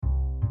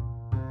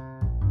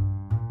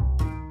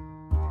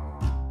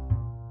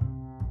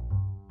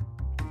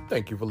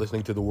Thank you for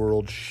listening to the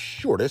world's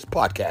shortest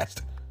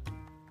podcast.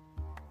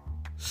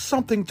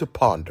 Something to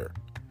ponder.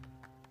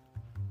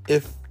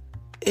 If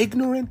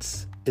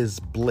ignorance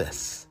is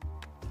bliss,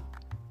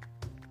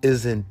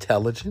 is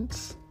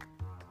intelligence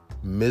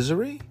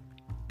misery?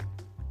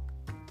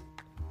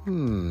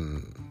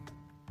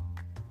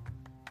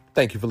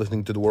 Thank you for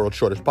listening to the world's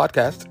shortest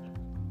podcast.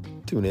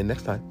 Tune in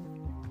next time.